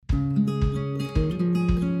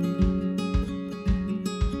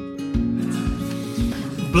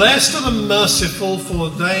Blessed are the merciful, for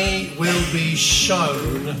they will be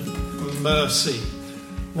shown mercy.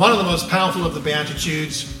 One of the most powerful of the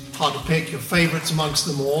Beatitudes, hard to pick your favourites amongst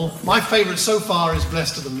them all. My favourite so far is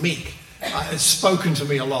blessed are the meek. It's spoken to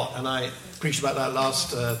me a lot, and I preached about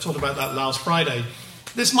that talked about that last Friday.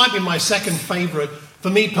 This might be my second favourite. For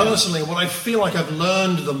me personally, what I feel like I've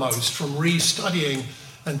learned the most from restudying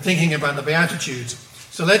and thinking about the Beatitudes.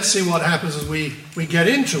 So let's see what happens as we get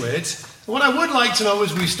into it. What I would like to know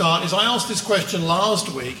as we start is I asked this question last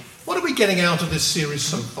week. What are we getting out of this series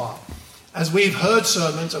so far? As we've heard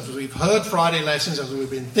sermons, as we've heard Friday lessons, as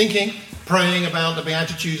we've been thinking, praying about the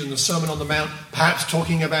Beatitudes and the Sermon on the Mount, perhaps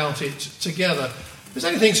talking about it together, has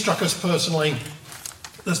anything struck us personally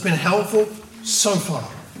that's been helpful so far?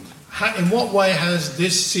 In what way has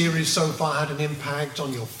this series so far had an impact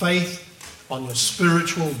on your faith, on your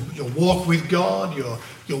spiritual, your walk with God, your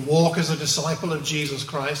walk as a disciple of Jesus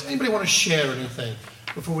Christ? Anybody want to share anything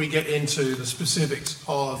before we get into the specifics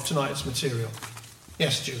of tonight's material?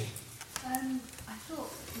 Yes, Julie. I thought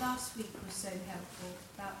last week was so helpful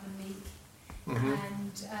about the meek,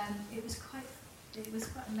 and it was quite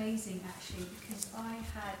amazing actually, because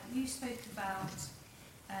you spoke about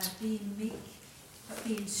being meek but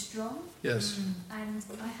being strong. Yes. And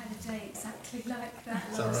I had a day exactly like that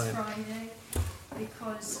last Friday,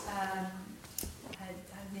 because I had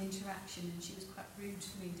an interaction and she was quite rude to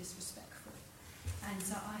me, disrespectful, and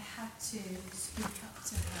so I had to speak up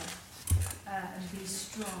to her and be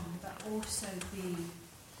strong, but also be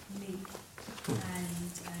meek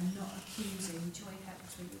and not accusing. Joy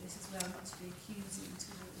helped me with this as well, not to be accusing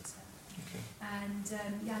towards her. Okay.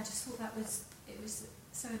 And I just thought it was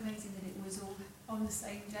so amazing that it was all on the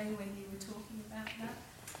same day when you were talking about that,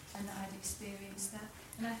 and that I'd experienced that.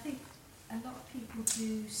 And I think a lot of people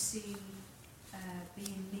do see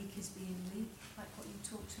being meek as being weak, like what you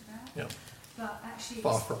talked about. Yeah. But actually,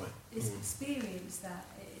 far from it. It's experience that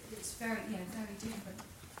it's very different,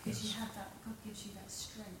 because you have that. God gives you that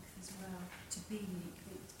strength as well to be meek,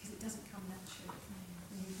 because it doesn't come naturally.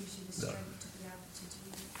 And He gives you the strength to be able to do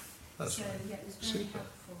it. That's so right. It was very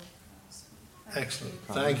helpful. Excellent.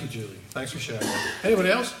 Thank you, Julie. Thanks for sharing. Anybody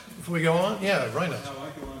else before we go on? Yeah, Reinhard. I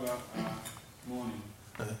like the one about mourning.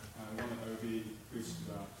 The one that O.B. preached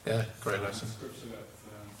about. Yeah, great lesson. The scripture that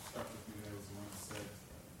stuck with me there was the one that said,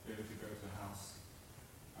 better to go to the house.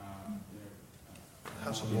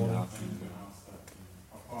 House of mourning. To a house that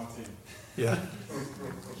are partying. Yeah. That was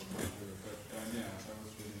really helpful.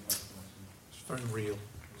 It's very real.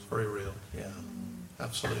 It's very real. Yeah,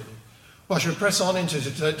 absolutely. Well, should we press on into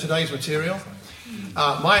today's material?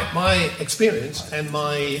 My experience and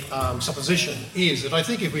my supposition is that I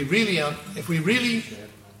think if we really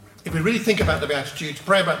think about the Beatitudes,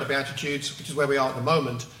 pray about the Beatitudes, which is where we are at the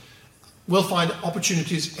moment, we'll find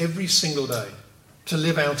opportunities every single day to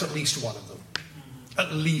live out at least one of them.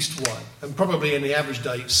 At least one. And probably in the average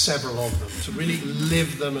day, several of them. To really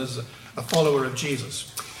live them as a follower of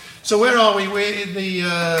Jesus. So where are we? We're in the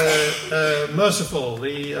merciful,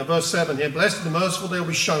 verse 7 here. Blessed are the merciful, they will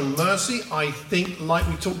be shown mercy. I think, like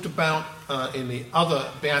we talked about in the other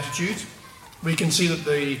Beatitudes, we can see that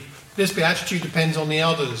this Beatitude depends on the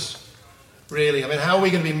others, really. I mean, how are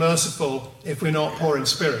we going to be merciful if we're not poor in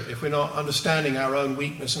spirit, if we're not understanding our own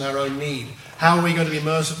weakness and our own need? How are we going to be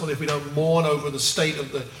merciful if we don't mourn over the state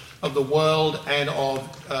of the world and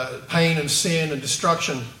of pain and sin and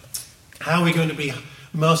destruction? How are we going to be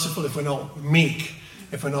merciful if we're not meek,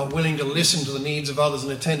 if we're not willing to listen to the needs of others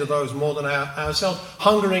and attend to those more than ourselves,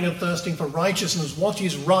 hungering and thirsting for righteousness, what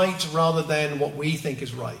is right rather than what we think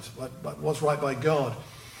is right, but what's right by God?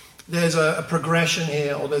 There's a progression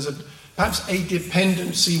here, or there's perhaps a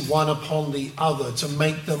dependency one upon the other to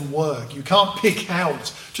make them work. You can't pick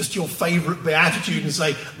out just your favourite beatitude and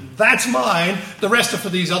say, that's mine, the rest are for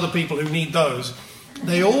these other people who need those.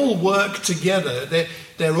 They all work together.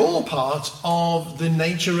 They're all part of the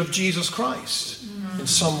nature of Jesus Christ in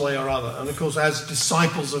some way or other. And of course, as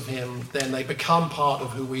disciples of Him, then they become part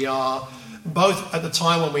of who we are, both at the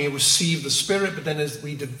time when we receive the Spirit, but then as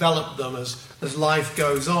we develop them as life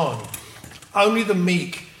goes on. Only the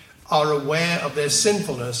meek are aware of their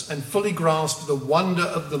sinfulness and fully grasp the wonder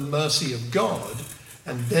of the mercy of God,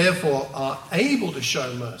 and therefore are able to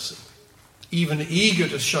show mercy, even eager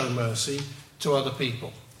to show mercy to other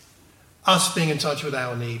people. Us being in touch with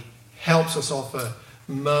our need helps us offer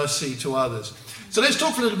mercy to others. So let's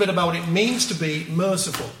talk a little bit about what it means to be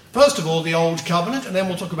merciful. First of all, the Old Covenant, and then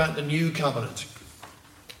we'll talk about the New Covenant.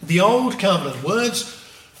 The Old Covenant, words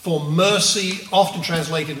for mercy, often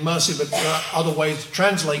translated mercy, but there are other ways to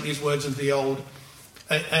translate these words in the Old,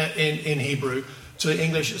 in Hebrew. to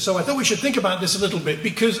English. So I thought we should think about this a little bit,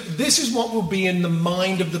 because this is what will be in the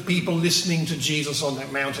mind of the people listening to Jesus on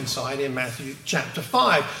that mountainside in Matthew chapter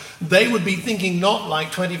 5. They would be thinking not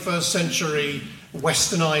like 21st century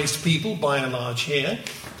westernized people by and large here.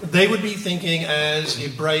 They would be thinking as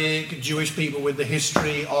Hebraic Jewish people with the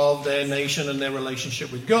history of their nation and their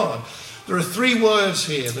relationship with God. There are three words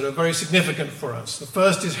here that are very significant for us. The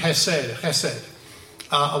first is chesed.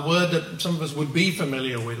 A word that some of us would be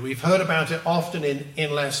familiar with. We've heard about it often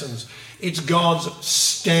in lessons. It's God's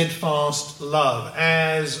steadfast love.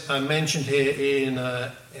 As mentioned here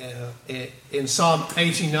in Psalm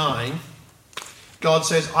 89, God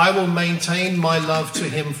says, I will maintain my love to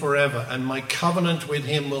him forever, and my covenant with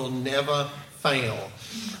him will never fail.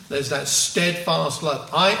 There's that steadfast love.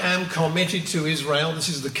 I am committed to Israel. This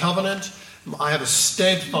is the covenant. I have a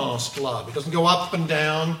steadfast love. It doesn't go up and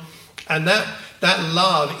down. And that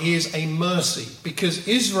love is a mercy, because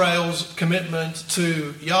Israel's commitment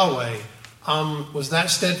to Yahweh, was that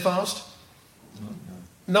steadfast?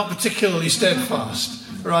 Not particularly steadfast,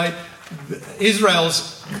 right?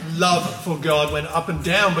 Israel's love for God went up and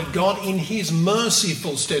down, but God, in his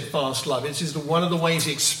merciful, steadfast love, this is one of the ways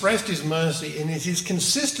he expressed his mercy, and it's his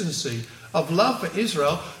consistency of love for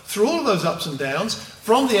Israel through all of those ups and downs,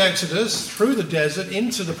 from the Exodus, through the desert,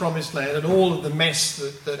 into the Promised Land, and all of the mess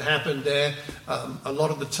that happened there a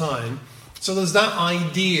lot of the time. So there's that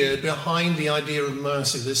idea behind the idea of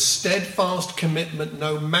mercy, this steadfast commitment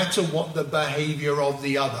no matter what the behavior of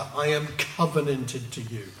the other. I am covenanted to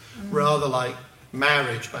you. Rather like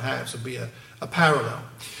marriage, perhaps, would be a parallel.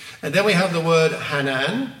 And then we have the word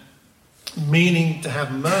Hanan, meaning to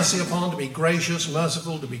have mercy upon, to be gracious,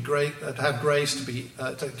 merciful, to be great, to have grace,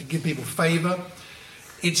 to give people favor.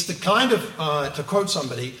 It's the kind of, to quote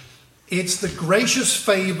somebody, it's the gracious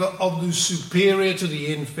favor of the superior to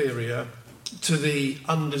the inferior, to the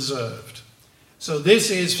undeserved. So this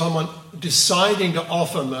is someone deciding to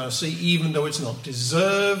offer mercy even though it's not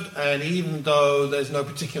deserved, and even though there's no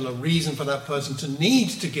particular reason for that person to need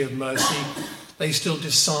to give mercy, they still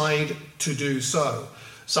decide to do so.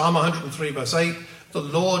 Psalm 103 verse 8, the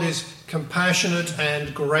Lord is compassionate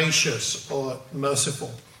and gracious, or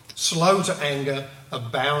merciful, slow to anger,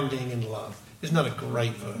 abounding in love. Isn't that a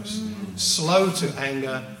great verse? Slow to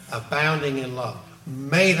anger, abounding in love.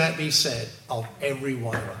 May that be said of every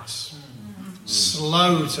one of us.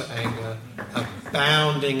 Slow to anger,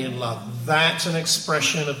 abounding in love. That's an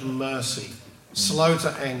expression of mercy. Slow to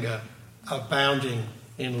anger, abounding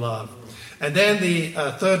in love. And then the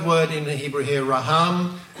third word in the Hebrew here,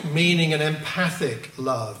 raham, meaning an empathic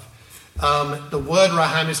love. The word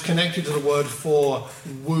raham is connected to the word for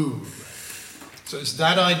womb. So it's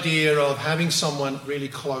that idea of having someone really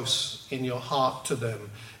close in your heart to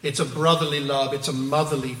them. It's a brotherly love. It's a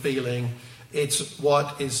motherly feeling. It's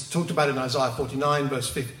what is talked about in Isaiah 49 verse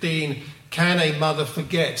 15. Can a mother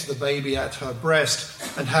forget the baby at her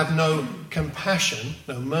breast and have no compassion,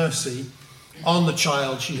 no mercy on the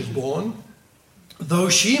child she has born? Though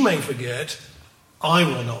she may forget, I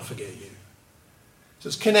will not forget you. So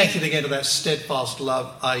it's connected again to that steadfast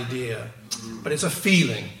love idea. But it's a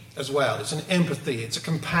feeling as well. It's an empathy. It's a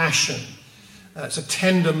compassion. It's a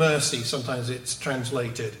tender mercy, sometimes it's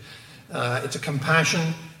translated. It's a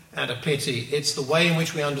compassion and a pity. It's the way in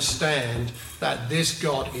which we understand that this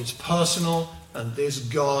God is personal and this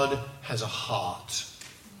God has a heart.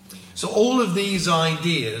 So all of these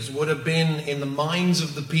ideas would have been in the minds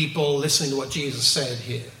of the people listening to what Jesus said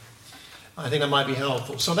here. I think that might be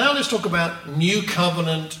helpful. So now let's talk about New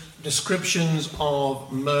Covenant descriptions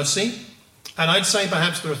of mercy. And I'd say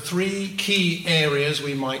perhaps there are three key areas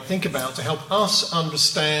we might think about to help us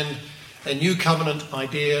understand a New Covenant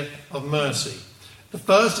idea of mercy. The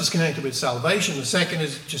first is connected with salvation. The second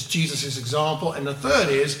is just Jesus' example. And the third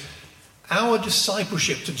is our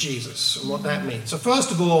discipleship to Jesus and what that means. So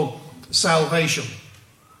first of all, salvation.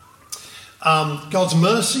 God's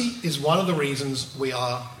mercy is one of the reasons we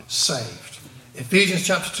are saved. Ephesians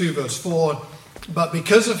chapter 2 verse 4, but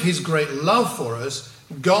because of his great love for us,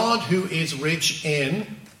 God, who is rich in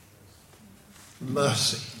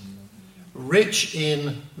mercy. Rich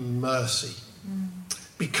in mercy.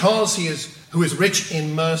 Because who is rich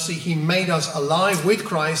in mercy, he made us alive with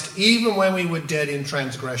Christ even when we were dead in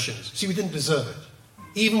transgressions. See, we didn't deserve it.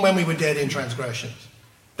 Even when we were dead in transgressions.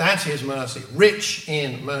 That's his mercy. Rich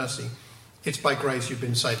in mercy. It's by grace you've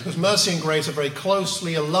been saved. Because mercy and grace are very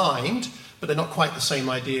closely aligned, but they're not quite the same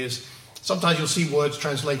ideas. Sometimes you'll see words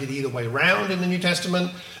translated either way around in the New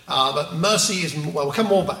Testament. But mercy is, well, we'll come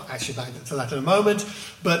more back to that in a moment.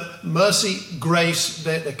 But mercy, grace,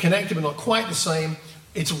 they're connected but not quite the same.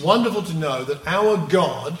 It's wonderful to know that our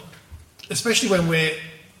God, especially when we're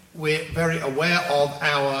we're very aware of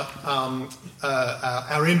our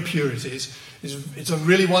impurities, it's a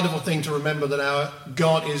really wonderful thing to remember that our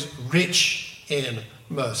God is rich in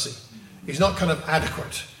mercy. He's not kind of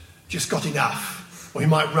adequate, just got enough, or he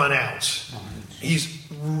might run out. He's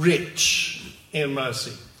rich in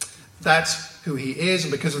mercy. That's who he is,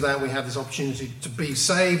 and because of that we have this opportunity to be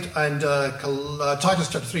saved. And Titus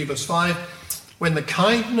chapter 3 verse 5, when the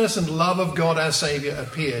kindness and love of God our Saviour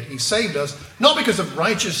appeared, he saved us, not because of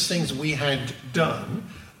righteous things we had done,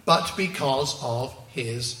 but because of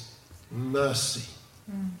his mercy.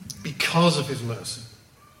 Because of his mercy.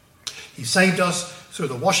 He saved us through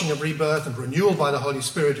the washing of rebirth and renewal by the Holy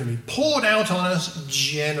Spirit, whom he poured out on us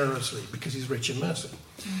generously, because he's rich in mercy.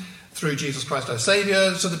 Through Jesus Christ our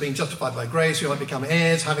Saviour, so that being justified by grace, we might become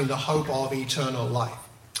heirs, having the hope of eternal life.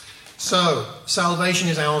 So, salvation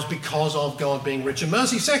is ours because of God being rich in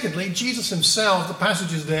mercy. Secondly, Jesus himself, the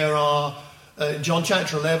passages there are, John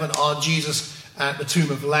chapter 11, are Jesus at the tomb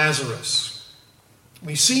of Lazarus.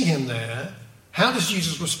 We see him there. How does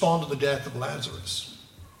Jesus respond to the death of Lazarus?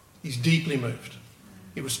 He's deeply moved.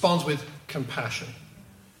 He responds with compassion.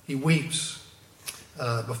 He weeps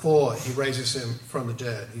before he raises him from the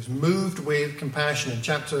dead. He's moved with compassion. In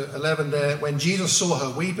chapter 11 there, when Jesus saw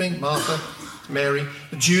her weeping, Martha, Mary,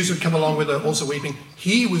 the Jews who had come along with her also weeping,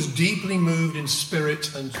 he was deeply moved in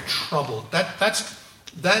spirit and troubled.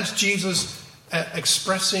 That's Jesus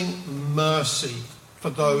expressing mercy for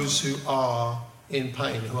those who are in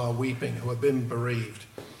pain, who are weeping, who have been bereaved.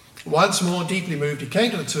 Once more, deeply moved, he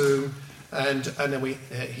came to the tomb, and then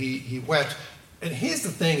he wept. And here's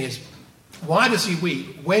the thing is, why does he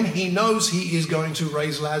weep when he knows he is going to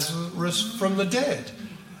raise Lazarus from the dead?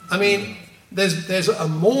 I mean, there's a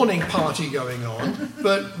mourning party going on,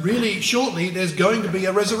 but really shortly there's going to be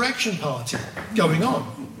a resurrection party going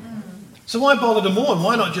on. So why bother to mourn?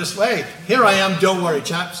 Why not just say, here I am, don't worry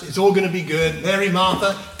chaps, it's all going to be good. Mary,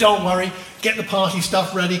 Martha, don't worry, get the party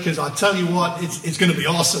stuff ready, because I tell you what, it's going to be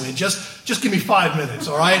awesome. And just give me 5 minutes,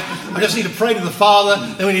 all right? I just need to pray to the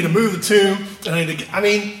Father, then we need to move the tomb.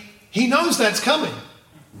 He knows that's coming.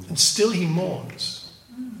 And still he mourns.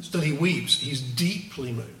 Still he weeps. He's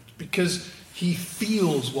deeply moved because he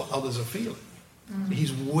feels what others are feeling.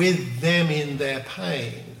 He's with them in their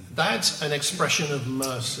pain. That's an expression of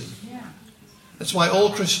mercy. That's why all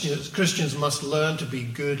Christians must learn to be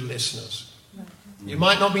good listeners. You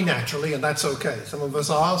might not be naturally, and that's okay. Some of us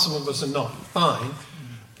are, some of us are not. Fine.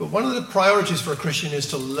 But one of the priorities for a Christian is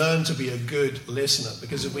to learn to be a good listener.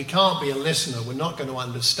 Because if we can't be a listener, we're not going to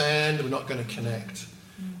understand, we're not going to connect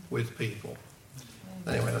with people.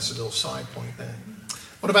 Anyway, that's a little side point there.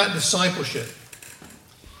 What about discipleship?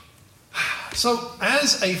 So,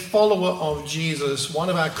 as a follower of Jesus, one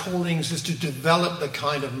of our callings is to develop the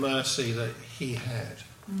kind of mercy that he had.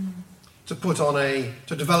 To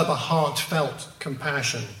develop a heartfelt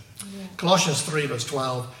compassion. Colossians 3 verse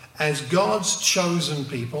 12, as God's chosen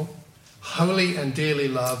people, holy and dearly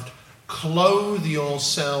loved, clothe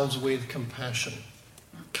yourselves with compassion,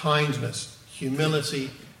 kindness,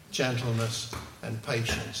 humility, gentleness, and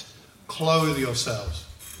patience. Clothe yourselves.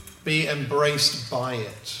 Be embraced by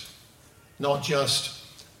it. Not just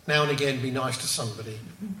now and again be nice to somebody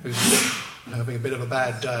who's having a bit of a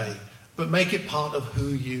bad day, but make it part of who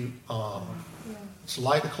you are. It's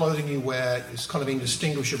like the clothing you wear. It's kind of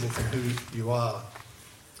indistinguishable from who you are.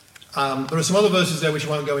 There are some other verses there which I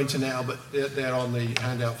won't go into now, but they're on the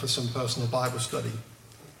handout for some personal Bible study.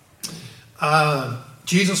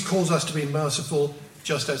 Jesus calls us to be merciful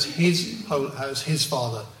just as his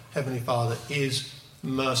Father, Heavenly Father, is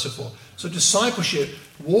merciful. So discipleship,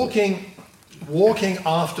 walking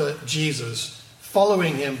after Jesus,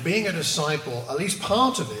 following him, being a disciple, at least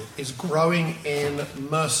part of it is growing in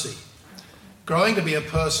mercy. Growing to be a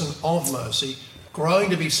person of mercy, growing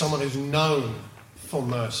to be someone who's known for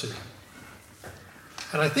mercy.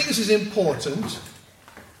 And I think this is important,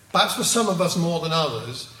 perhaps for some of us more than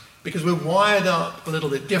others, because we're wired up a little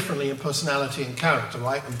bit differently in personality and character,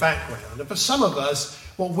 right, and background. And for some of us,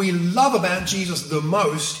 what we love about Jesus the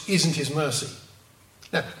most isn't his mercy.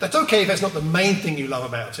 Now, that's okay if that's not the main thing you love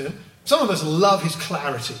about him. Some of us love his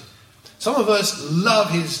clarity. Some of us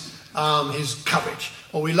love his courage,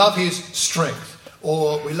 or we love his strength,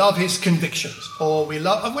 or we love his convictions, or we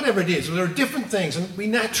love whatever it is. There are different things, and we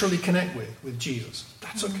naturally connect with Jesus.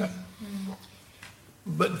 That's okay.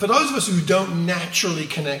 But for those of us who don't naturally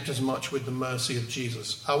connect as much with the mercy of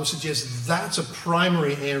Jesus, I would suggest that's a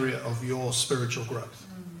primary area of your spiritual growth.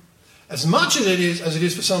 As much as it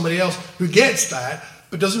is for somebody else who gets that,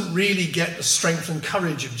 but doesn't really get the strength and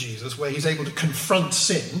courage of Jesus, where he's able to confront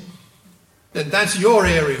sin, then that's your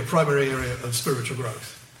primary area of spiritual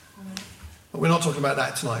growth. But we're not talking about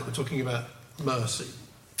that tonight. We're talking about mercy.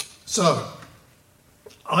 So,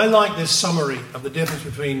 I like this summary of the difference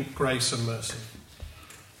between grace and mercy.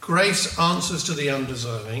 Grace answers to the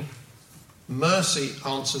undeserving. Mercy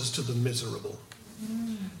answers to the miserable.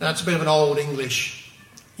 That's a bit of an old English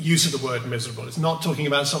use of the word miserable. It's not talking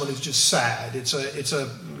about someone who's just sad. It's a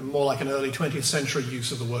more like an early 20th century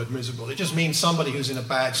use of the word miserable. It just means somebody who's in a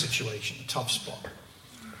bad situation, a tough spot.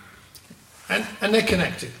 And they're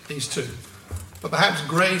connected, these two. But perhaps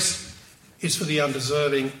grace is for the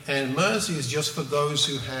undeserving, and mercy is just for those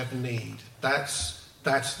who have need. That's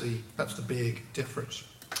the big difference.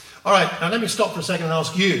 All right, now let me stop for a second and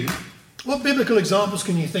ask you, what biblical examples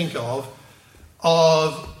can you think of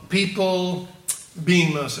people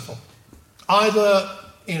being merciful? Either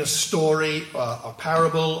in a story, a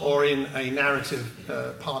parable, or in a narrative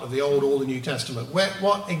part of the Old or the New Testament.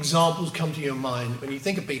 What examples come to your mind when you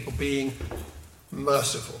think of people being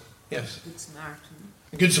merciful? Yes? Good Samaritan.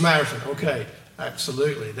 A Good Samaritan, okay.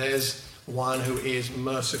 Absolutely. There's one who is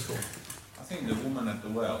merciful. I think the woman at the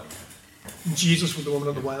well. Jesus with the woman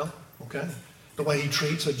at the well, okay. The way he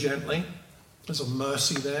treats her gently. There's a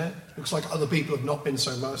mercy there. Looks like other people have not been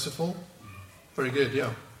so merciful. Very good,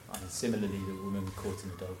 yeah. And similarly, the woman caught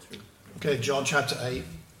in adultery. Okay, John chapter 8,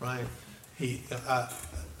 right? He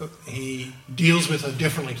deals with her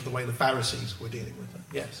differently to the way the Pharisees were dealing with her.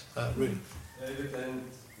 Yes, Rudy. David and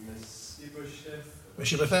Mephibosheth.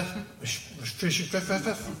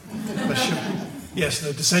 Yes,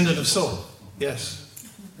 the descendant of Saul. Yes.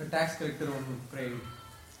 The tax collector one who prayed.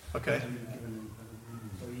 Okay.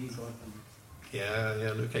 So he got them.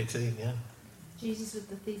 Yeah, Luke 18, yeah. Jesus with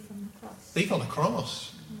the thief on the cross. Thief on the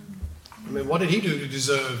cross. I mean, what did he do to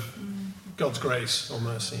deserve God's grace or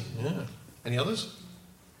mercy? Yeah. Any others?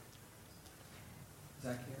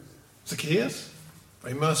 Zacchaeus.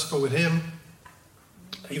 Very merciful with him.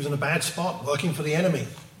 He was in a bad spot, working for the enemy.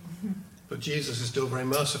 But Jesus is still very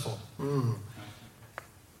merciful.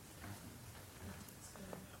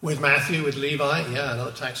 With Matthew, with Levi, yeah,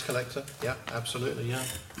 another tax collector. Yeah, absolutely, yeah.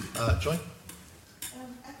 Joy? I think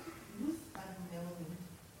Ruth and Naomi.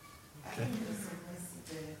 I think there was some mercy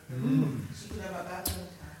there. She could have abandoned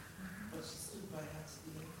her, but she stood by her to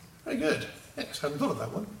the end. Very good. Yes, hadn't thought of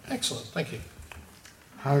that one. Excellent, thank you.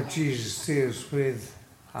 How Jesus deals with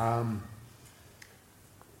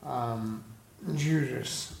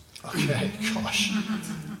Judas. Okay, gosh.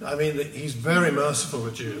 I mean, he's very merciful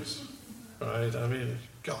with Judas. Right? I mean,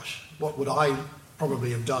 gosh, what would I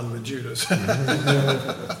probably have done with Judas?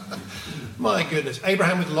 My goodness.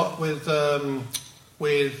 Abraham with Lot,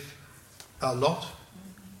 Lot,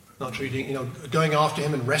 not treating, going after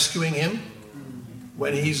him and rescuing him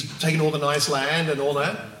when he's taken all the nice land and all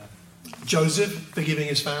that. Joseph forgiving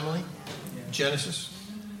his family. Genesis.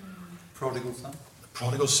 Prodigal son. The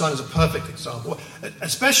prodigal son is a perfect example,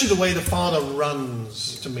 especially the way the father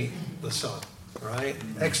runs to meet the son. Right?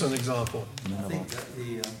 Excellent example. I think that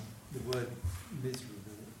the word miserable,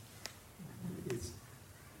 it's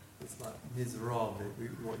like miserable.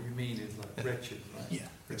 What you mean is like wretched, right? Yeah,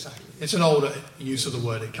 exactly. It's an older use of the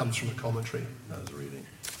word. It comes from a commentary I was reading.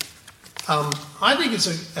 I think it's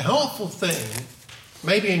a helpful thing,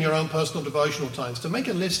 maybe in your own personal devotional times, to make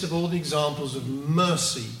a list of all the examples of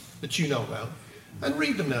mercy that you know about and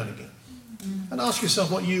read them now and again. And ask yourself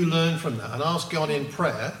what you learn from that, and ask God in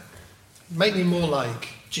prayer, make me more like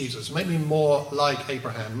Jesus, make me more like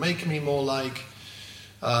Abraham, make me more like,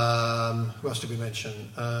 who else did we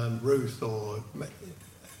mention? Ruth, or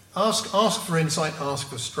ask for insight, ask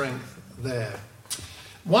for strength there.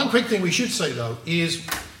 One quick thing we should say, though, is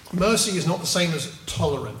mercy is not the same as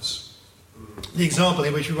tolerance. The example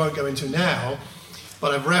here, which we won't go into now,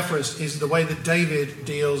 but I've referenced, is the way that David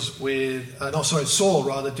deals with, Saul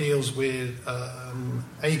rather, deals with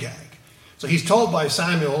Agag. So he's told by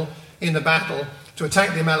Samuel in the battle to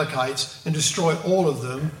attack the Amalekites and destroy all of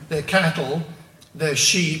them, their cattle, their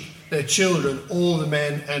sheep, their children, all the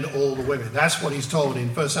men and all the women. That's what he's told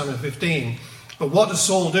in 1 Samuel 15. But what does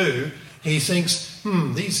Saul do? He thinks,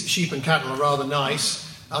 these sheep and cattle are rather nice.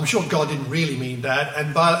 I'm sure God didn't really mean that.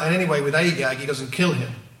 And anyway, with Agag, he doesn't kill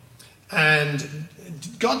him. And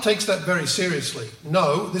God takes that very seriously.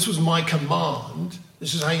 No, this was my command.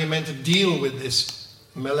 This is how you're meant to deal with this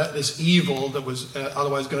evil that was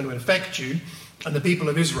otherwise going to infect you and the people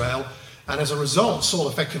of Israel. And as a result, Saul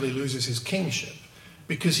effectively loses his kingship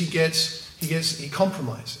because he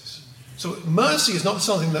compromises. So mercy is not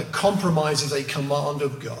something that compromises a command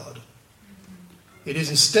of God. It is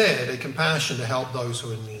instead a compassion to help those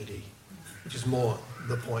who are needy, which is more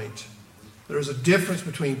the point. There is a difference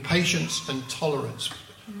between patience and tolerance.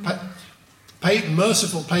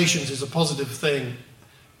 Merciful patience is a positive thing.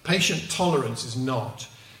 Patient tolerance is not.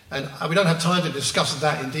 And we don't have time to discuss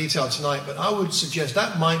that in detail tonight, but I would suggest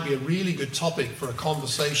that might be a really good topic for a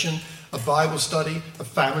conversation, a Bible study, a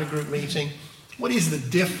family group meeting. What is the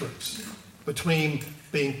difference between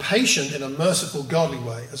being patient in a merciful, godly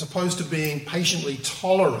way as opposed to being patiently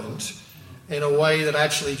tolerant in a way that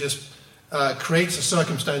actually just creates a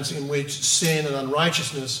circumstance in which sin and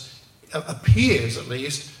unrighteousness appears, at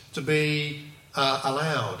least, to be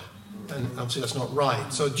allowed? And obviously that's not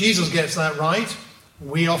right. So Jesus gets that right.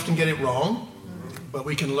 We often get it wrong, but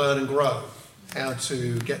we can learn and grow how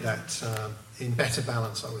to get that in better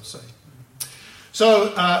balance, I would say.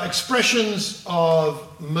 So, expressions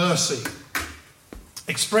of mercy.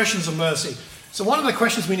 Expressions of mercy. So one of the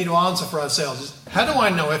questions we need to answer for ourselves is, how do I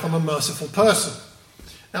know if I'm a merciful person?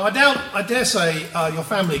 Now, I dare say your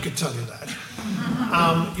family could tell you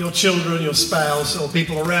that. Your children, your spouse, or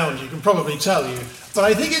people around you can probably tell you. But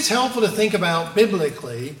I think it's helpful to think about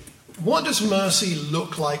biblically, what does mercy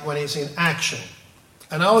look like when it's in action?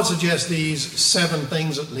 And I would suggest these 7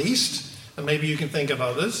 things at least, and maybe you can think of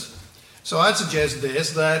others. So I'd suggest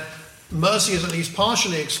this, that mercy is at least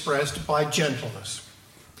partially expressed by gentleness.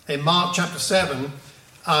 In Mark chapter 7,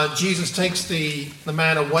 Jesus takes the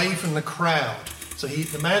man away from the crowd. So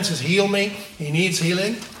the man says, heal me, he needs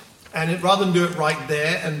healing. And rather than do it right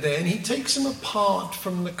there and then, he takes him apart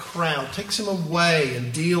from the crowd, takes him away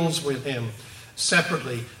and deals with him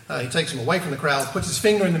separately. He takes him away from the crowd, puts his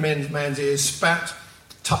finger in the man's ears, spat,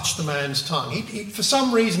 touched the man's tongue. He for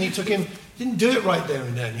some reason, he didn't do it right there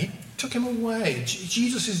and then. He took him away.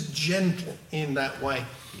 Jesus is gentle in that way.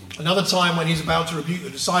 Another time when he's about to rebuke the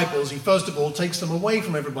disciples, he first of all takes them away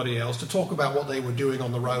from everybody else to talk about what they were doing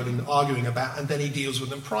on the road and arguing about, and then he deals with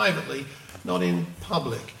them privately, not in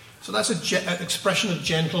public. So that's an expression of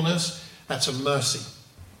gentleness. That's a mercy.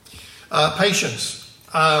 Patience.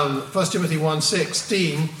 1 Timothy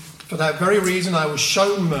 1:16, for that very reason I was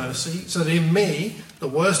shown mercy, so that in me, the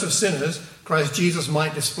worst of sinners, Christ Jesus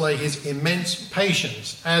might display his immense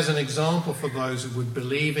patience as an example for those who would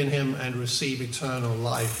believe in him and receive eternal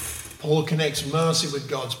life. Paul connects mercy with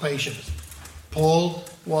God's patience. Paul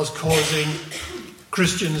was causing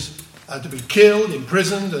Christians to be killed,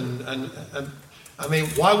 imprisoned, and I mean,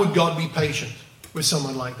 why would God be patient with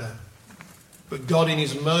someone like that? But God in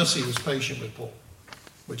his mercy was patient with Paul,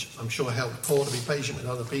 which I'm sure helped Paul to be patient with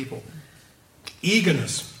other people.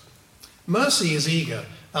 Eagerness. Mercy is eager.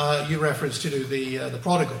 You referenced to the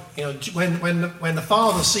prodigal. You know, when the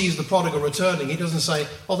father sees the prodigal returning, he doesn't say,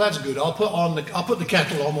 "Oh, that's good. I'll put the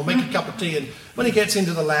kettle on. We'll make a cup of tea, and when he gets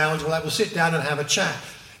into the lounge, we'll sit down and have a chat."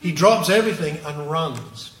 He drops everything and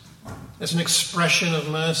runs. It's an expression of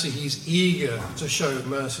mercy. He's eager to show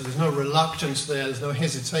mercy. There's no reluctance there. There's no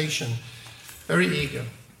hesitation. Very eager.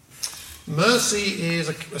 Mercy is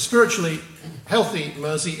a spiritually healthy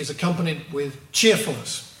mercy is accompanied with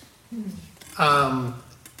cheerfulness.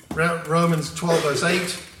 Romans 12 verse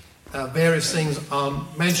 8, various things are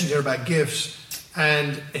mentioned here about gifts,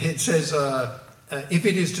 and it says, if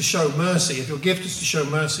it is to show mercy, if your gift is to show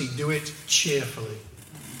mercy, do it cheerfully.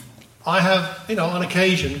 I have, on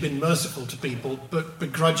occasion been merciful to people, but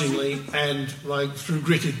begrudgingly and like through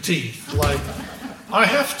gritted teeth. Like, I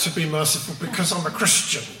have to be merciful because I'm a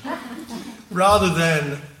Christian. Rather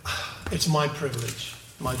than, it's my privilege,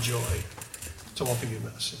 my joy to offer you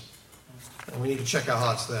mercy. And we need to check our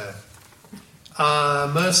hearts there.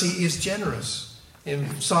 Mercy is generous.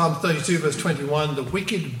 In Psalm 32 verse 21, the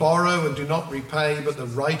wicked borrow and do not repay, but the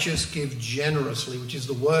righteous give generously, which is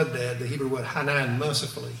the word there, the Hebrew word hanan,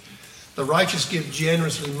 mercifully. The righteous give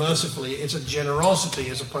generously, mercifully. It's a generosity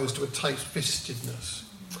as opposed to a tight-fistedness.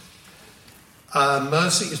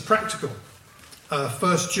 Mercy is practical.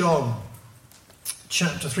 1 John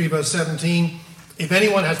chapter 3 verse 17, if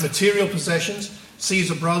anyone has material possessions,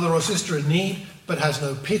 sees a brother or sister in need, but has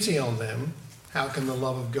no pity on them, how can the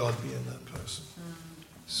love of God be in that person?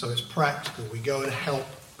 So it's practical. We go and help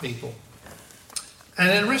people. And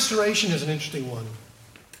then restoration is an interesting one.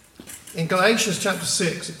 In Galatians chapter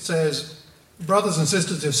 6, it says, brothers and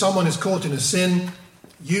sisters, if someone is caught in a sin,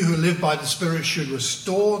 you who live by the Spirit should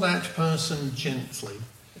restore that person gently.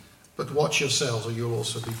 But watch yourselves, or you'll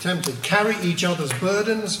also be tempted. Carry each other's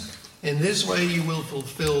burdens. In this way you will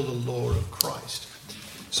fulfill the law of Christ.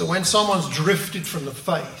 So when someone's drifted from the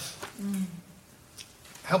faith,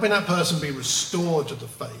 helping that person be restored to the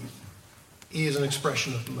faith is an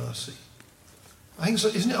expression of mercy. I think so.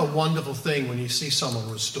 Isn't it a wonderful thing when you see someone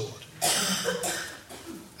restored?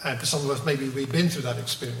 And for some of us, maybe we've been through that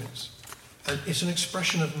experience. And it's an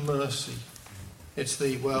expression of mercy. It's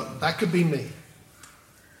that could be me.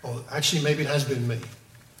 Or actually, maybe it has been me.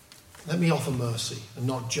 Let me offer mercy and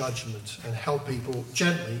not judgment, and help people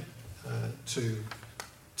gently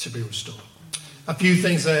to be restored. A few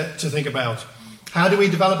things there to think about. How do we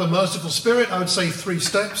develop a merciful spirit? I would say 3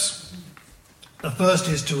 steps. The first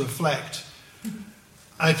is to reflect.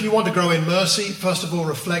 If you want to grow in mercy, first of all,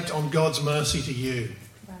 reflect on God's mercy to you.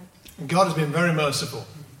 Right. God has been very merciful,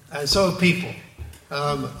 and so have people.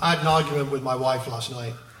 I had an argument with my wife last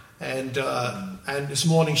night, and this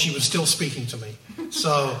morning she was still speaking to me.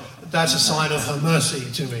 So that's a sign of her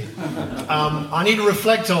mercy to me. I need to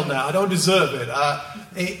reflect on that. I don't deserve it.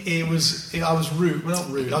 I was rude. Well,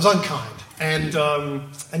 not rude. I was unkind.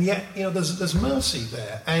 And yet, there's mercy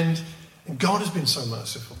there. And God has been so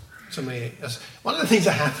merciful to me. One of the things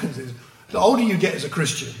that happens is, the older you get as a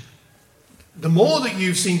Christian, the more that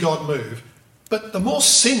you've seen God move, but the more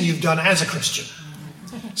sin you've done as a Christian.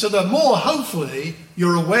 So the more, hopefully,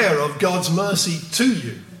 you're aware of God's mercy to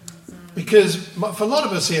you. Because for a lot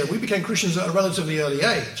of us here, we became Christians at a relatively early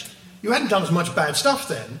age. You hadn't done as much bad stuff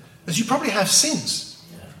then as you probably have since.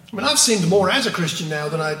 I mean, I've sinned more as a Christian now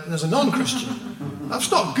than as a non-Christian.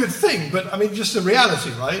 That's not a good thing, but I mean, just the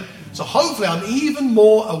reality, right? So hopefully I'm even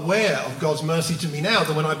more aware of God's mercy to me now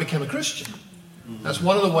than when I became a Christian. That's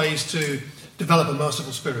one of the ways to develop a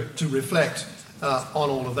merciful spirit, to reflect on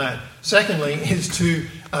all of that. Secondly, is to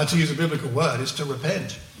use a biblical word, is to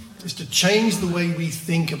repent. Is to change the way we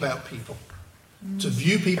think about people, to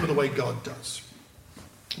view people the way God does.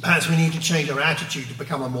 Perhaps we need to change our attitude to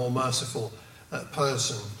become a more merciful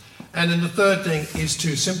person. And then the third thing is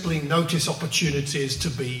to simply notice opportunities to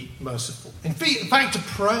be merciful. In fact, to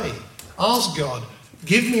pray. Ask God,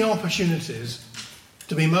 give me opportunities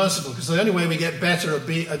to be merciful, because the only way we get better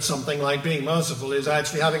at something like being merciful is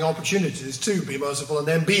actually having opportunities to be merciful and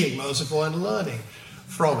then being merciful and learning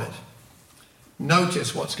from it.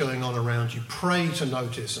 Notice what's going on around you. Pray to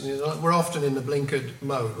notice. And we're often in the blinkered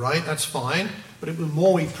mode, right? That's fine. But the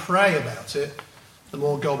more we pray about it, the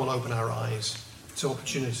more God will open our eyes to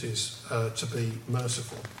opportunities to be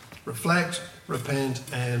merciful. Reflect, repent,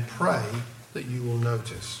 and pray that you will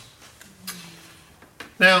notice.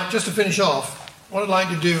 Now, just to finish off, what I'd like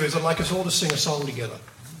to do is I'd like us all to sing a song together.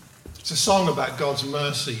 It's a song about God's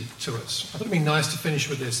mercy to us. I thought it'd be nice to finish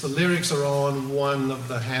with this. The lyrics are on one of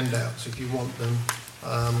the handouts if you want them.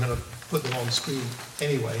 I'm going to put them on screen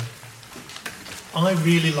anyway. I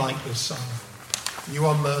really like this song. You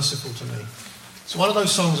are merciful to me. It's one of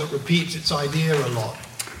those songs that repeats its idea a lot.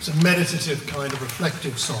 It's a meditative kind of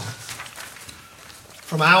reflective song.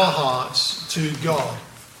 From our hearts to God,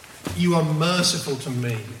 you are merciful to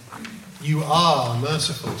me. You are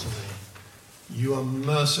merciful to me. You are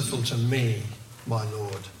merciful to me, my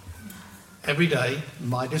Lord. Every day,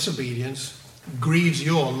 my disobedience grieves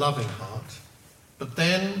your loving heart, but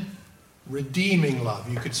then redeeming love,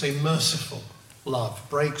 you could say merciful love,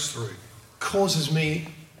 breaks through, causes me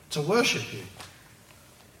to worship you.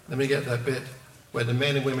 Let me get that bit where the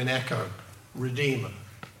men and women echo: Redeemer,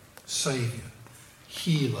 Saviour,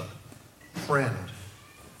 Healer, Friend.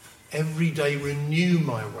 Every day renew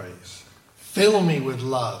my ways. Fill me with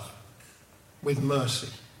love, with mercy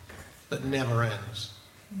that never ends.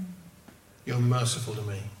 You're merciful to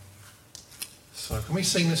me. So can we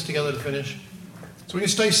sing this together to finish? So we can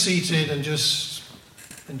stay seated and just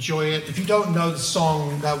enjoy it. If you don't know the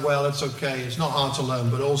song that well, it's okay. It's not hard to learn,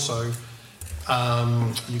 but also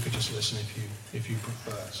you could just listen if you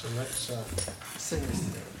prefer. So let's sing this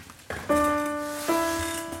together.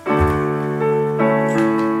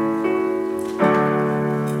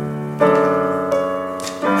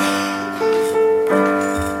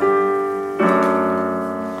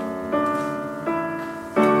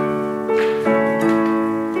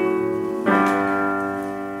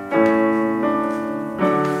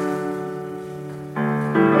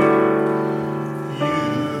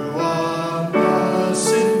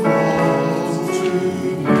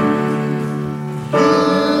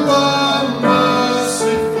 You are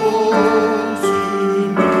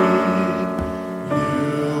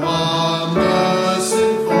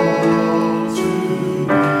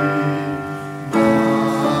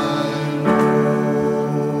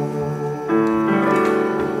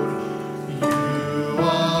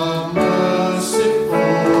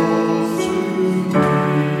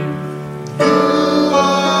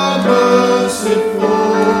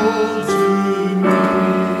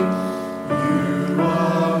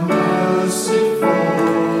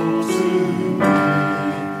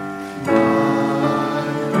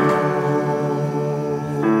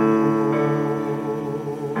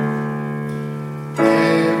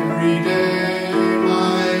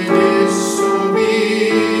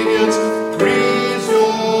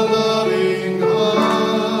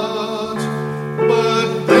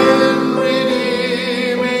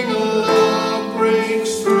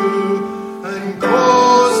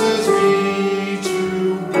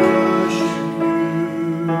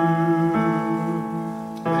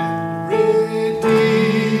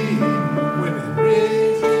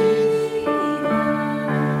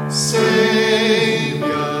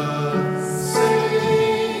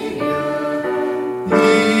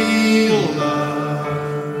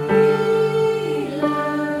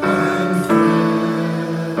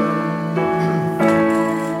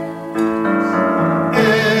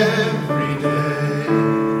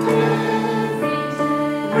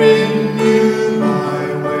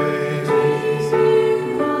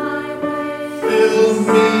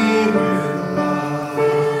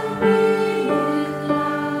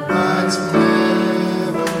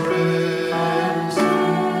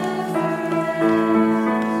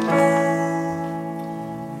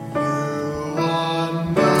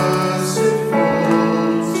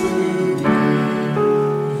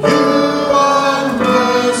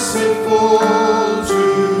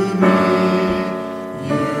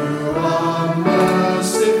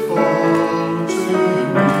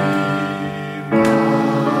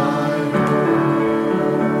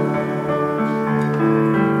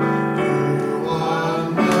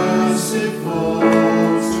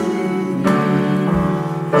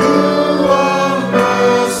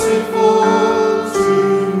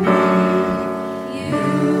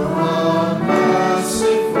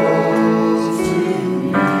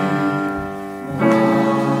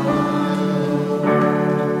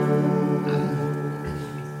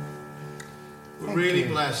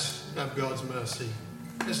of God's mercy.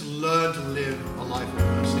 Let's learn to live a life of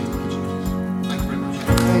mercy.